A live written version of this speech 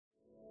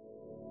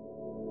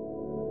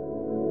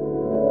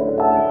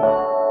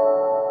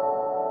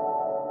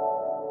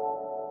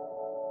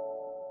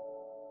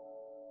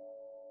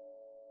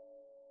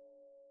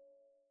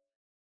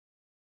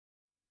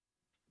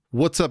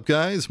What's up,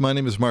 guys? My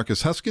name is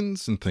Marcus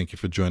Huskins, and thank you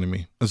for joining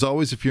me. As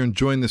always, if you're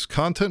enjoying this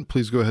content,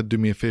 please go ahead and do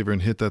me a favor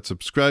and hit that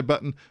subscribe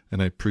button,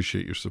 and I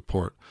appreciate your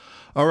support.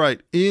 All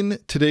right, in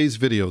today's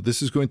video,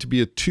 this is going to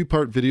be a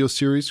two-part video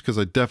series because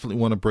I definitely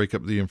want to break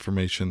up the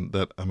information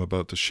that I'm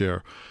about to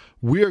share.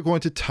 We are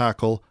going to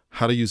tackle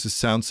how to use the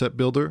Soundset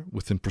Builder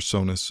within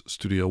PreSonus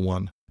Studio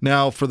One.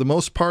 Now, for the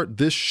most part,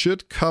 this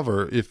should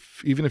cover,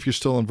 even if you're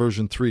still on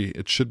version 3,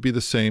 it should be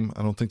the same.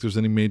 I don't think there's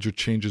any major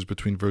changes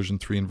between version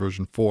 3 and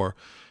version 4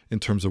 in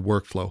terms of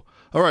workflow.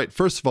 All right,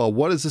 first of all,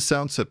 what is the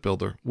Soundset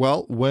Builder?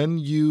 Well, when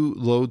you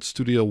load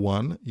Studio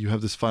One, you have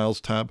this Files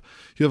tab.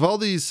 You have all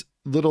these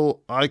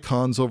little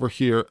icons over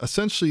here.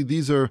 Essentially,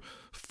 these are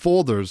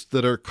folders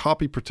that are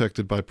copy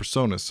protected by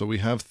PreSonus. So we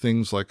have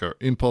things like our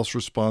impulse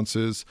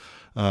responses.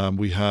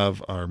 We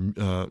have our,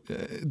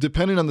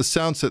 depending on the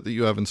sound set that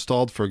you have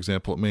installed, for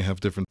example, it may have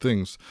different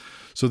things.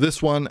 So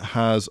this one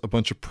has a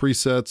bunch of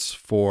presets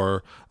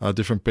for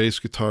different bass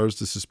guitars.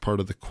 This is part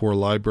of the core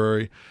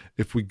library.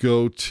 If we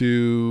go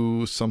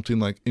to something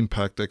like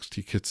Impact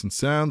XT Kits and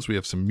Sounds, we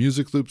have some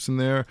music loops in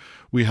there.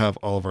 We have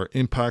all of our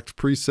impact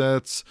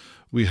presets.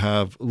 We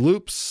have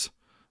loops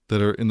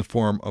that are in the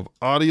form of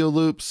audio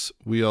loops.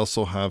 We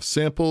also have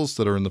samples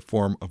that are in the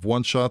form of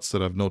one-shots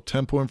that have no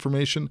tempo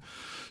information.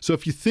 So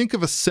if you think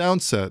of a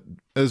sound set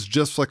as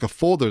just like a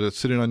folder that's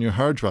sitting on your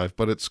hard drive,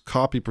 but it's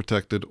copy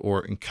protected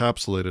or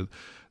encapsulated,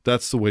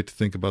 that's the way to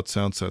think about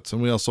sound sets.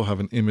 And we also have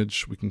an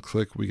image. We can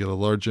click, we get a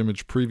large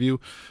image preview.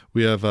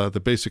 We have the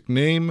basic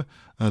name,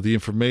 the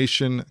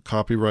information,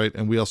 copyright,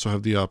 and we also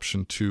have the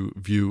option to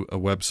view a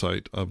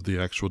website of the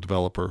actual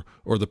developer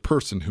or the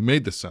person who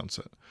made this sound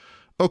set.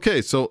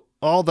 Okay, so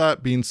all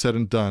that being said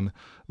and done,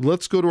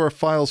 let's go to our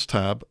Files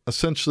tab.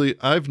 Essentially,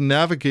 I've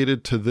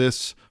navigated to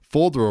this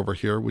folder over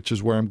here, which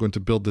is where I'm going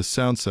to build this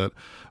sound set.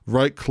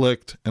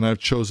 Right-clicked, and I've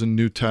chosen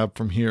New Tab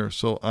from here.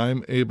 So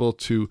I'm able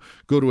to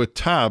go to a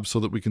tab so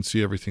that we can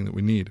see everything that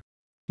we need.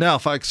 Now,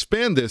 if I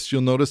expand this,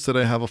 you'll notice that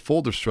I have a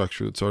folder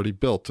structure that's already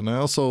built. And I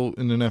also,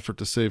 in an effort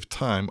to save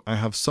time, I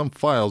have some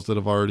files that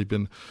have already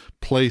been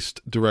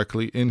placed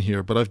directly in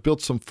here, but I've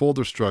built some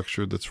folder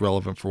structure that's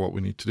relevant for what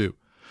we need to do.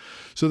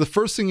 So the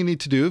first thing you need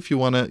to do if you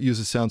want to use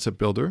a Soundset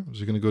Builder is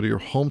you're going to go to your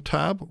Home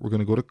tab. We're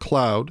going to go to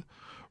Cloud.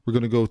 We're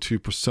going to go to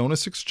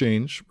PreSonus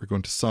Exchange. We're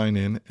going to sign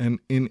in. And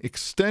in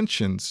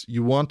Extensions,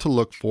 you want to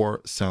look for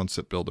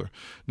Soundset Builder.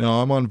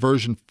 Now, I'm on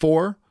version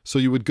 4. So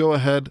you would go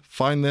ahead,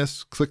 find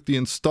this, click the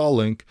install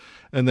link,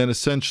 and then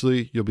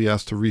essentially you'll be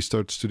asked to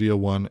restart Studio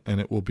One and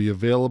it will be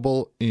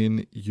available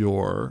in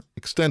your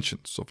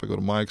extensions. So if I go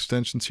to My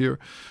Extensions here,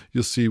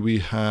 you'll see we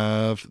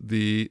have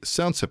the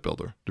Soundset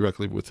Builder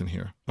directly within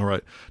here. All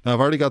right, now I've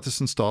already got this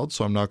installed,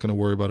 so I'm not going to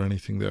worry about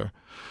anything there.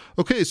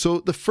 Okay, so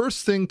the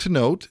first thing to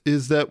note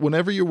is that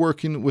whenever you're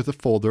working with a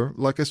folder,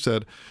 like I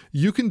said,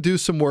 you can do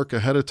some work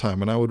ahead of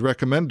time, and I would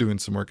recommend doing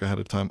some work ahead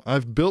of time.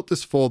 I've built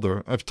this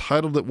folder. I've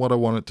titled it what I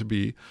want it to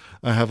be.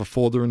 I have a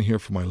folder in here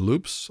for my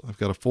loops. I've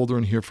got a folder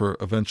in here for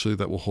eventually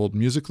that will hold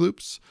music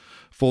loops,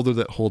 folder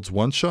that holds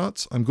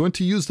one-shots. I'm going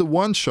to use the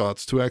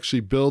one-shots to actually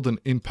build an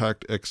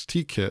Impact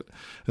XT kit,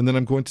 and then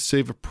I'm going to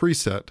save a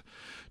preset.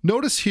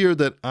 Notice here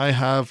that I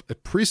have a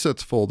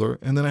presets folder,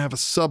 and then I have a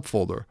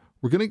subfolder.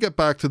 We're going to get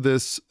back to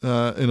this in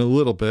a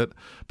little bit,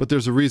 but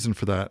there's a reason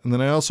for that. And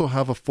then I also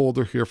have a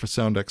folder here for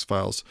SoundX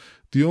files.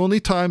 The only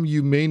time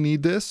you may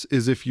need this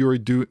is if you're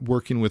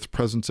working with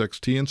Presence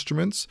XT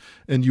instruments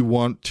and you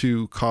want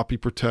to copy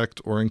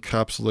protect or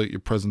encapsulate your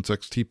Presence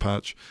XT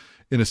patch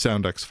in a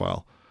SoundX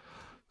file.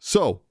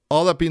 So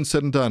all that being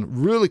said and done,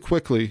 really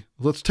quickly,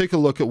 let's take a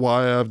look at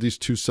why I have these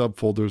two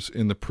subfolders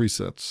in the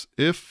presets.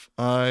 If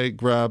I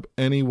grab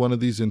any one of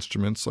these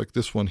instruments, like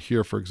this one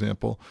here, for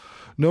example,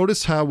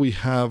 notice how we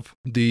have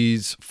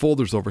these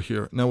folders over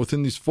here. Now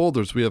within these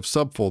folders, we have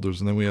subfolders,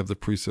 and then we have the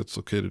presets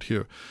located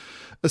here.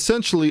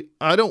 Essentially,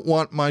 I don't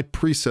want my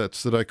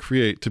presets that I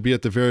create to be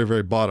at the very,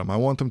 very bottom. I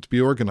want them to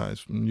be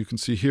organized. And you can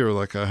see here,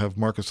 like I have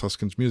Marcus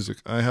Huskins Music.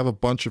 I have a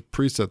bunch of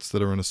presets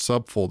that are in a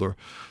subfolder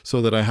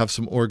so that I have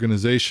some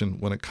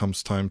organization when it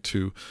comes time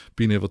to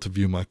being able to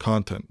view my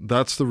content.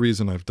 That's the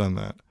reason I've done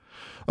that.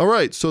 All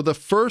right, so the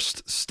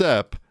first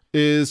step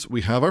is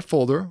we have our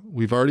folder.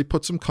 We've already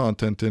put some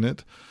content in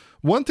it.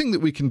 One thing that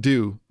we can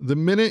do, the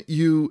minute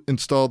you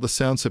install the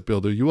Soundset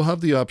Builder, you will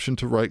have the option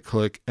to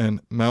right-click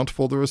and mount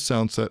folder as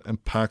Soundset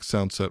and pack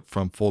Soundset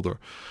from folder.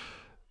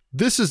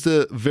 This is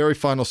the very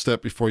final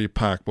step before you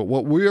pack, but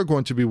what we are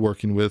going to be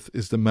working with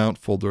is the mount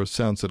folder as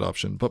Soundset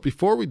option. But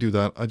before we do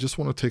that, I just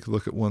want to take a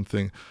look at one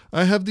thing.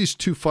 I have these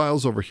two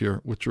files over here,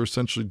 which are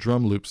essentially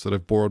drum loops that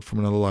I've borrowed from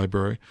another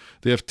library.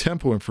 They have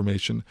tempo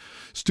information.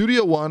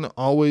 Studio One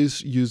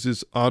always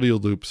uses audio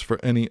loops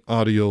for any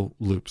audio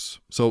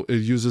loops. So it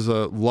uses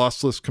a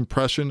lossless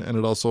compression, and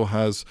it also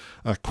has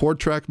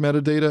chord track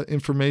metadata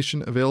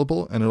information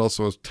available, and it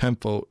also has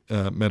tempo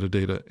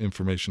metadata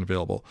information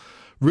available.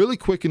 Really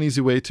quick and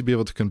easy way to be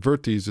able to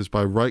convert these is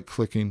by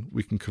right-clicking,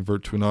 we can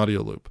convert to an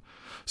audio loop.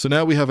 So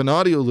now we have an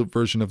audio loop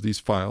version of these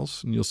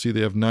files, and you'll see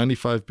they have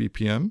 95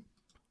 BPM,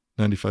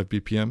 95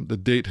 BPM. The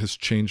date has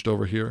changed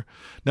over here.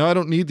 Now I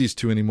don't need these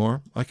two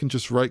anymore. I can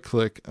just right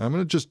click. I'm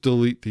going to just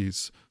delete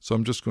these. So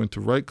I'm just going to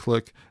right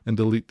click and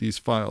delete these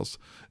files.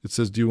 It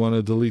says, do you want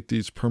to delete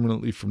these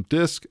permanently from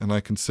disk? And I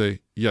can say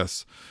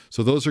yes.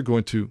 So those are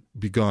going to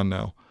be gone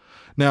now.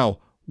 Now,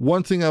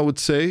 one thing I would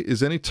say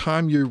is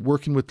anytime you're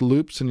working with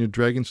loops and you're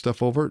dragging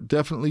stuff over,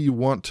 definitely you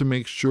want to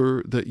make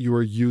sure that you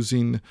are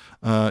using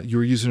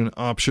an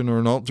option or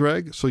an alt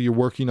drag. So you're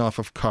working off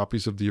of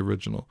copies of the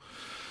original.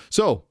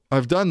 So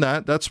I've done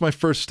that. That's my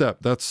first step.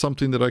 That's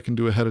something that I can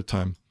do ahead of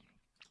time.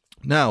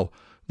 Now,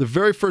 the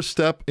very first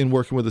step in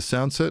working with a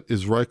Soundset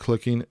is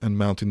right-clicking and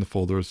mounting the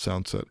folder as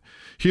Soundset.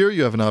 Here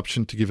you have an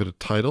option to give it a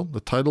title.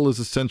 The title is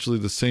essentially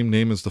the same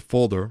name as the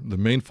folder, the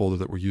main folder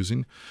that we're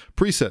using.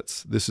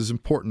 Presets, this is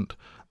important.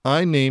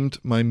 I named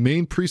my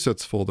main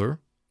presets folder,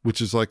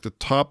 which is like the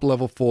top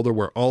level folder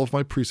where all of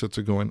my presets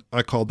are going.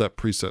 I called that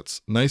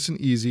presets. Nice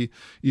and easy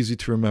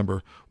to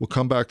remember. We'll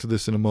come back to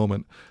this in a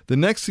moment. The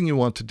next thing you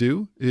want to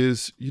do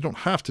is, you don't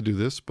have to do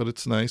this, but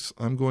it's nice.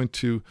 I'm going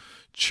to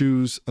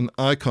choose an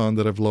icon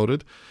that I've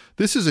loaded.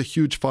 This is a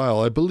huge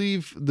file. I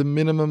believe the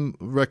minimum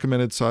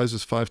recommended size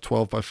is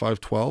 512 by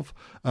 512,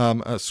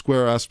 a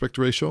square aspect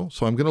ratio.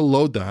 So I'm going to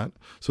load that.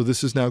 So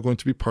this is now going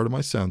to be part of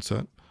my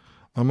Soundset.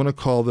 I'm going to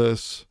call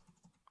this,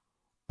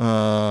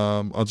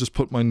 I'll just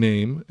put my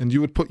name, and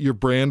you would put your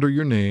brand or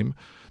your name.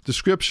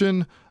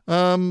 Description,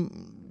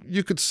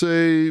 you could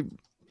say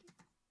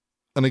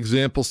an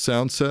example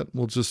Soundset.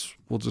 We'll just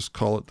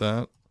call it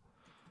that.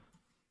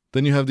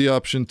 Then you have the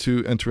option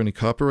to enter any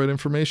copyright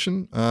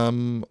information.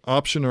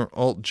 Option or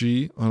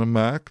Alt-G on a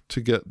Mac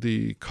to get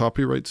the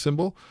copyright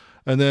symbol.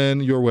 And then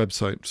your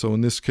website. So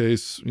in this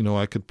case,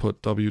 I could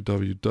put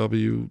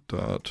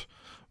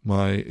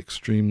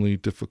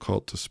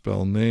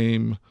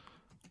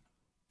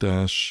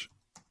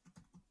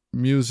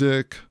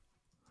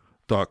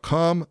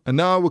And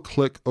now I would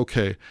click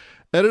OK.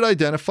 Edit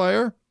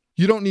identifier.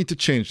 You don't need to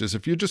change this.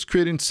 If you're just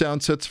creating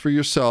sound sets for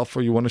yourself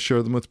or you want to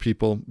share them with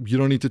people, you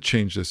don't need to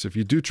change this. If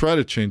you do try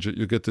to change it,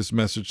 you'll get this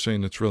message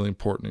saying it's really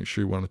important. Are you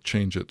sure you want to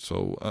change it?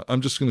 So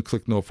I'm just going to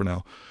click no for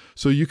now.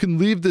 So you can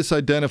leave this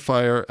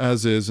identifier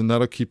as is, and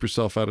that'll keep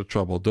yourself out of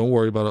trouble. Don't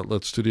worry about it.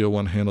 Let Studio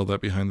One handle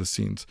that behind the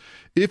scenes.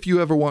 If you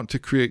ever want to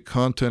create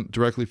content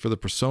directly for the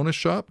PreSonus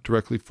shop,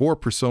 directly for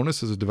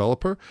PreSonus as a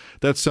developer,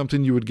 that's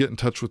something you would get in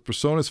touch with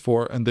PreSonus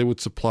for, and they would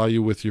supply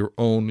you with your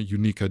own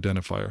unique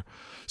identifier.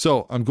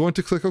 So I'm going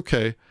to click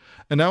OK.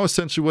 And now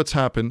essentially what's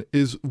happened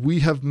is we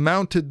have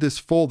mounted this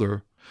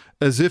folder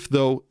as if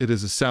though it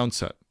is a sound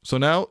set. So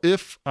now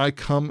if I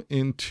come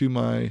into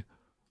my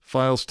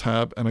Files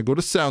tab and I go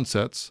to Sound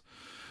Sets,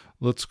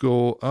 let's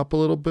go up a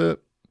little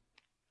bit.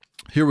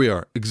 Here we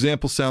are,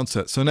 example sound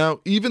set. So now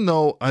even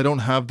though I don't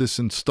have this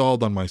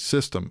installed on my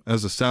system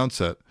as a sound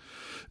set,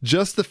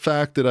 just the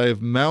fact that I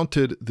have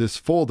mounted this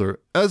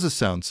folder as a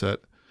sound set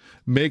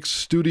makes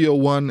Studio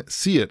One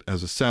see it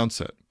as a sound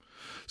set.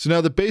 So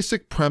now the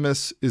basic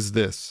premise is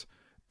this.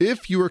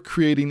 If you are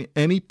creating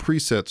any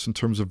presets in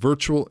terms of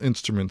virtual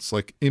instruments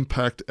like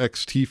Impact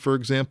XT, for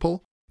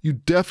example, you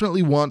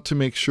definitely want to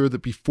make sure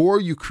that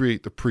before you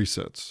create the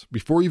presets,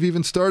 before you've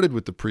even started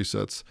with the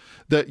presets,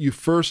 that you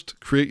first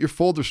create your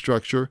folder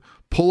structure,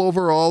 pull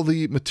over all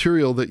the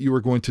material that you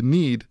are going to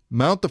need,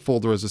 mount the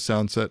folder as a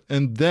sound set,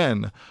 and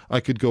then I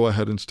could go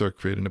ahead and start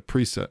creating a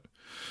preset.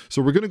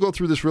 So we're going to go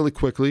through this really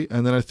quickly,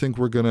 and then I think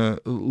we're going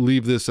to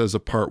leave this as a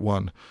part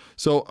one.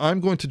 So I'm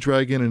going to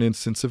drag in an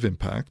instance of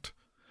Impact.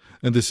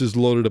 And this is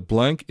loaded a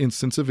blank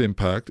instance of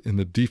Impact in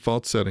the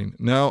default setting.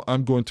 Now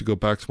I'm going to go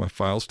back to my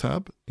Files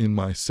tab in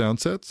my Sound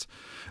Sets,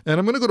 and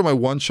I'm going to go to my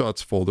One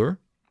Shots folder,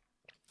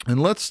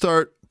 and let's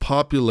start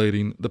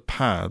populating the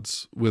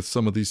pads with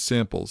some of these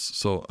samples.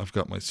 So I've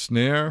got my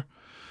snare,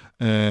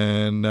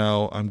 and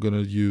now I'm going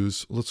to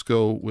use, let's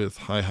go with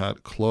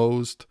hi-hat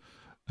closed,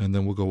 and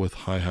then we'll go with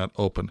hi-hat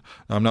open.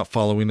 Now, I'm not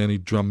following any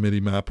drum MIDI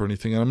map or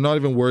anything, and I'm not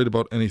even worried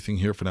about anything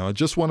here for now. I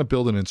just want to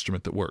build an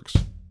instrument that works.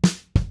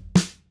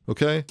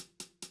 Okay?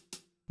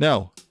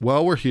 Now,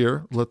 while we're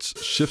here,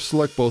 let's shift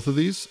select both of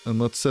these, and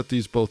let's set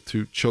these both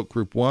to choke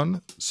group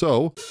 1.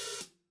 So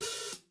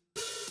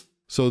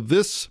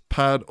this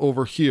pad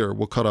over here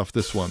will cut off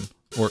this one,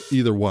 or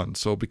either one.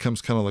 So it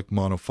becomes kind of like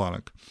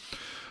monophonic.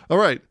 All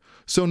right,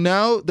 so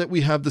now that we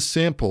have the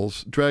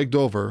samples dragged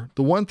over,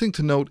 the one thing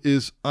to note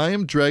is I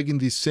am dragging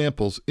these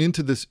samples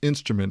into this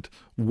instrument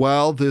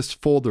while this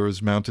folder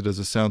is mounted as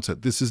a sound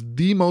set. This is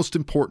the most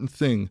important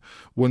thing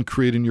when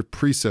creating your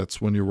presets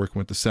when you're working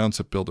with the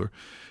Soundset Builder.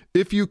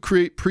 If you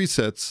create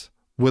presets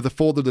with a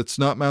folder that's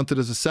not mounted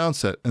as a sound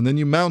set and then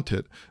you mount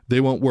it,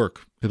 they won't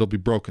work. It'll be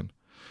broken.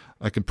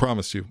 I can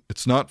promise you.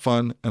 It's not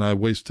fun, and I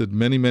wasted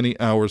many, many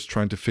hours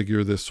trying to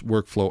figure this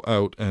workflow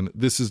out, and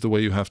this is the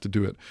way you have to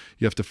do it.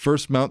 You have to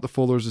first mount the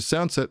folder as a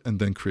sound set and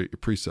then create your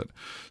preset.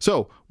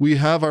 So we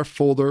have our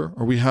folder,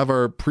 or we have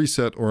our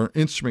preset or our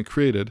instrument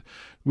created.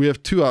 We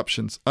have two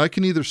options. I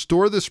can either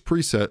store this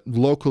preset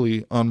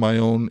locally on my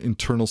own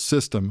internal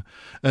system,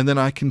 and then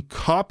I can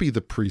copy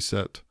the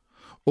preset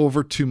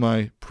over to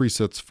my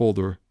presets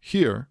folder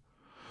here,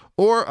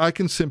 Or I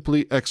can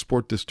simply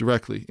export this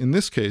directly. In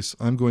this case,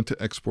 I'm going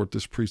to export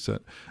this preset.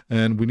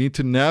 And we need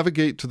to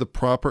navigate to the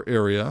proper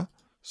area.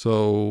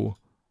 So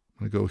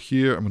I'm going to go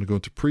here. I'm going to go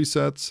into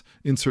presets,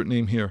 insert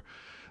name here.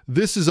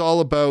 This is all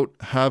about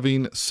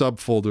having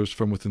subfolders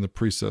from within the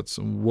presets.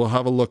 And we'll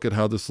have a look at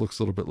how this looks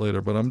a little bit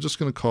later. But I'm just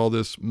going to call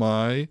this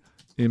my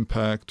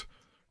impact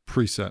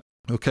preset.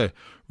 Okay,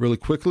 really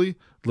quickly,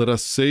 let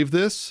us save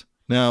this.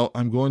 Now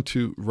I'm going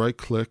to right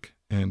click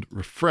and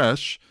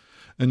refresh.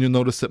 And you'll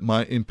notice that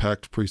my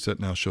impact preset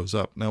now shows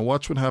up. Now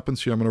watch what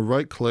happens here. I'm going to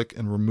right click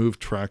and remove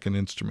track and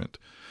instrument.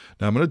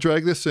 Now I'm going to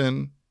drag this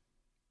in.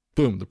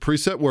 Boom, the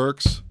preset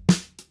works.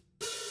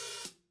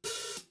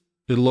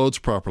 It loads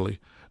properly.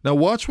 Now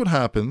watch what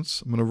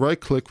happens. I'm going to right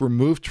click,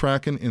 remove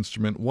track and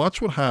instrument.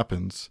 Watch what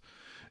happens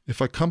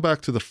if I come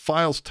back to the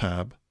Files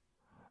tab,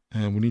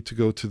 and we need to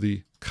go to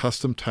the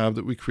custom tab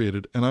that we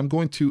created, and I'm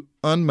going to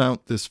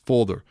unmount this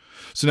folder.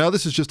 So now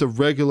this is just a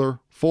regular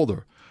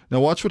folder. Now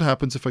watch what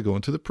happens if I go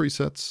into the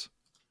presets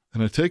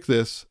and I take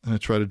this and I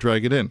try to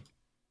drag it in.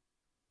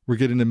 We're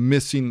getting a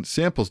missing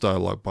samples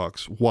dialog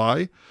box.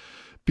 Why?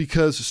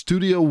 Because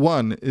Studio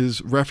One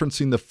is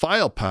referencing the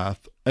file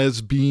path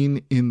as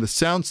being in the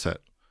Soundset.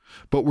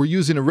 But we're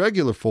using a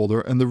regular folder,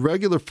 and the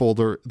regular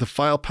folder, the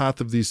file path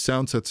of these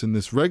soundsets in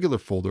this regular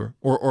folder,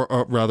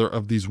 or rather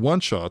of these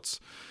one-shots,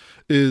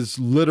 is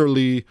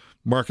literally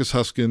Marcus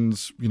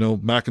Huskins,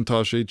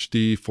 Macintosh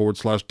HD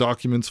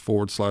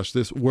 /documents/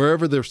 this,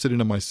 wherever they're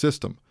sitting on my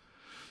system.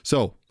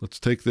 So let's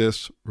take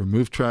this,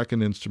 remove track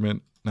and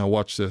instrument. Now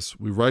watch this.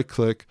 We right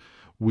click,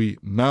 we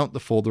mount the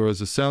folder as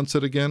a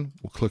Soundset again.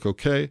 We'll click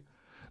OK.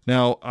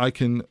 Now I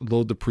can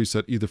load the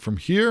preset either from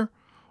here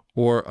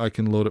or I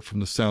can load it from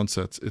the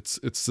Soundsets.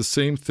 It's the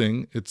same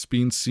thing. It's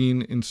being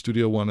seen in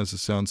Studio One as a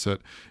Soundset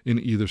in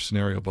either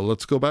scenario. But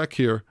let's go back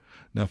here.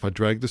 Now if I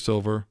drag this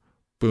over,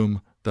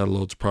 boom, that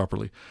loads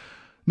properly.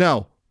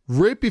 Now,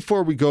 right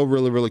before we go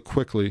really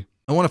quickly,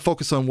 I want to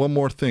focus on one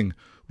more thing.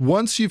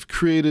 Once you've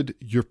created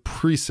your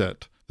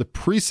preset, the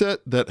preset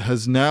that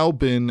has now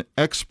been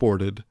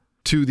exported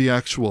to the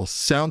actual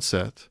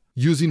Soundset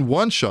using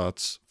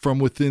one-shots from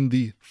within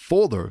the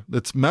folder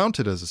that's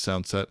mounted as a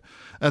Soundset,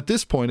 at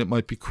this point, it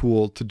might be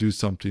cool to do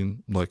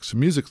something like some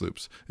music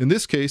loops. In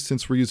this case,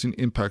 since we're using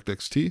Impact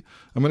XT,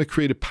 I'm going to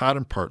create a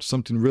pattern part,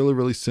 something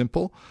really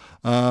simple.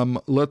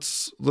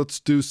 Let's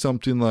do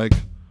something like,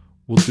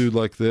 we'll do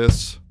like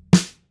this.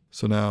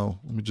 So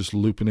now let me just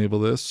loop enable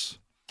this.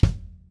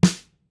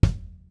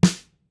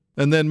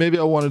 And then maybe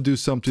I want to do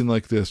something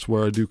like this,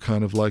 where I do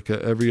kind of like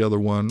every other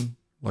one,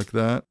 like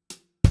that.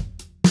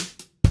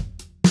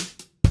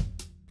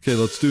 Okay,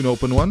 let's do an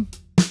open one.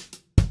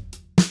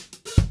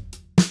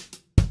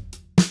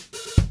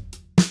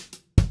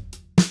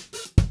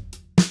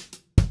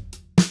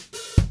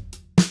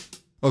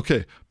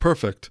 Okay,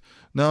 perfect.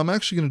 Now I'm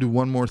actually going to do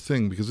one more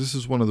thing, because this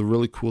is one of the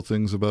really cool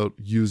things about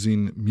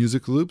using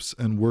music loops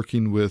and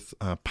working with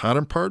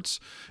pattern parts,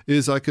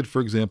 is I could,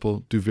 for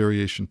example, do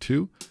variation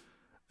 2,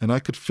 and I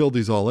could fill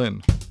these all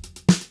in.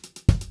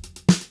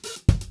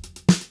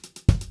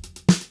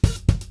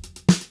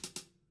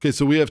 Okay,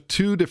 so we have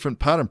two different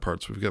pattern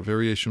parts. We've got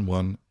variation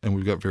 1 and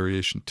we've got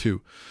variation 2.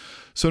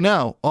 So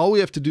now all we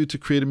have to do to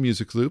create a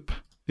music loop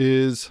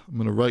is I'm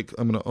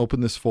going to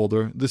open this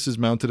folder. This is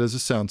mounted as a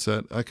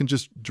Soundset. I can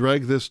just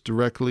drag this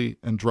directly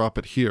and drop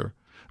it here.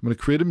 I'm going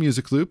to create a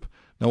music loop.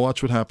 Now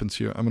watch what happens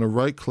here. I'm going to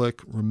right click,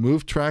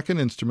 remove track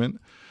and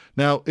instrument.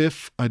 Now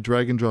if I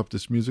drag and drop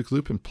this music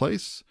loop in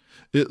place,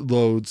 it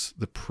loads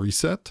the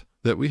preset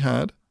that we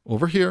had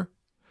over here.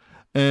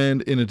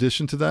 And in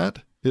addition to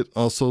that, it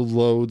also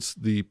loads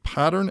the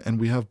pattern, and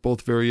we have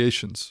both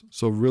variations.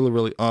 So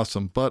really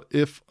awesome. But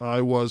if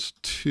I was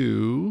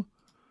to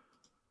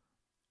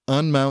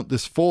unmount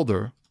this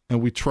folder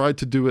and we tried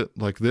to do it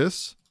like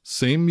this,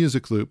 same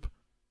music loop,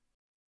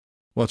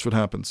 watch what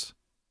happens.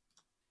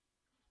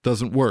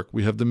 Doesn't work.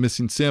 We have the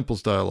missing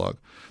samples dialog.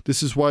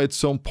 This is why it's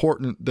so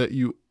important that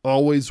you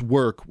always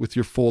work with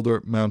your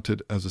folder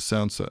mounted as a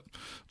Soundset.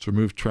 Let's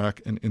remove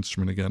track and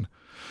instrument again.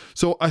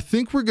 So I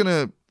think we're going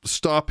to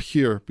stop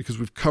here because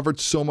we've covered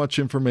so much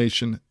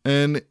information.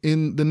 And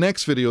in the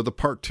next video, the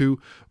part 2,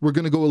 we're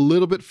going to go a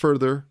little bit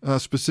further,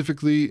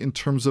 specifically in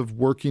terms of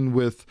working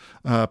with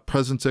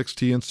PreSonus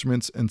XT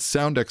instruments and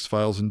SoundX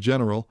files in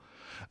general.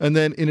 And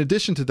then in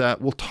addition to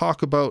that, we'll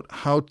talk about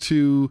how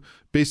to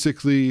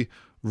basically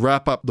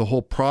wrap up the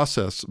whole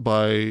process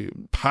by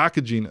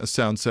packaging a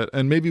Soundset,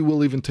 and maybe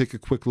we'll even take a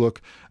quick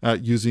look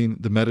at using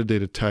the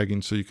metadata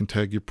tagging so you can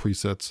tag your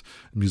presets,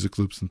 music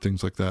loops, and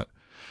things like that.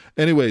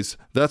 Anyways,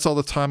 that's all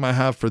the time I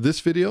have for this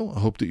video. I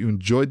hope that you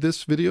enjoyed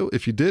this video.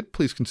 If you did,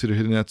 please consider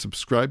hitting that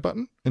subscribe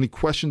button. Any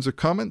questions or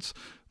comments,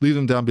 leave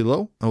them down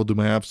below. I will do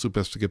my absolute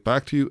best to get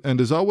back to you. And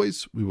as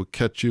always, we will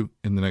catch you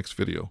in the next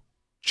video.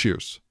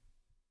 Cheers.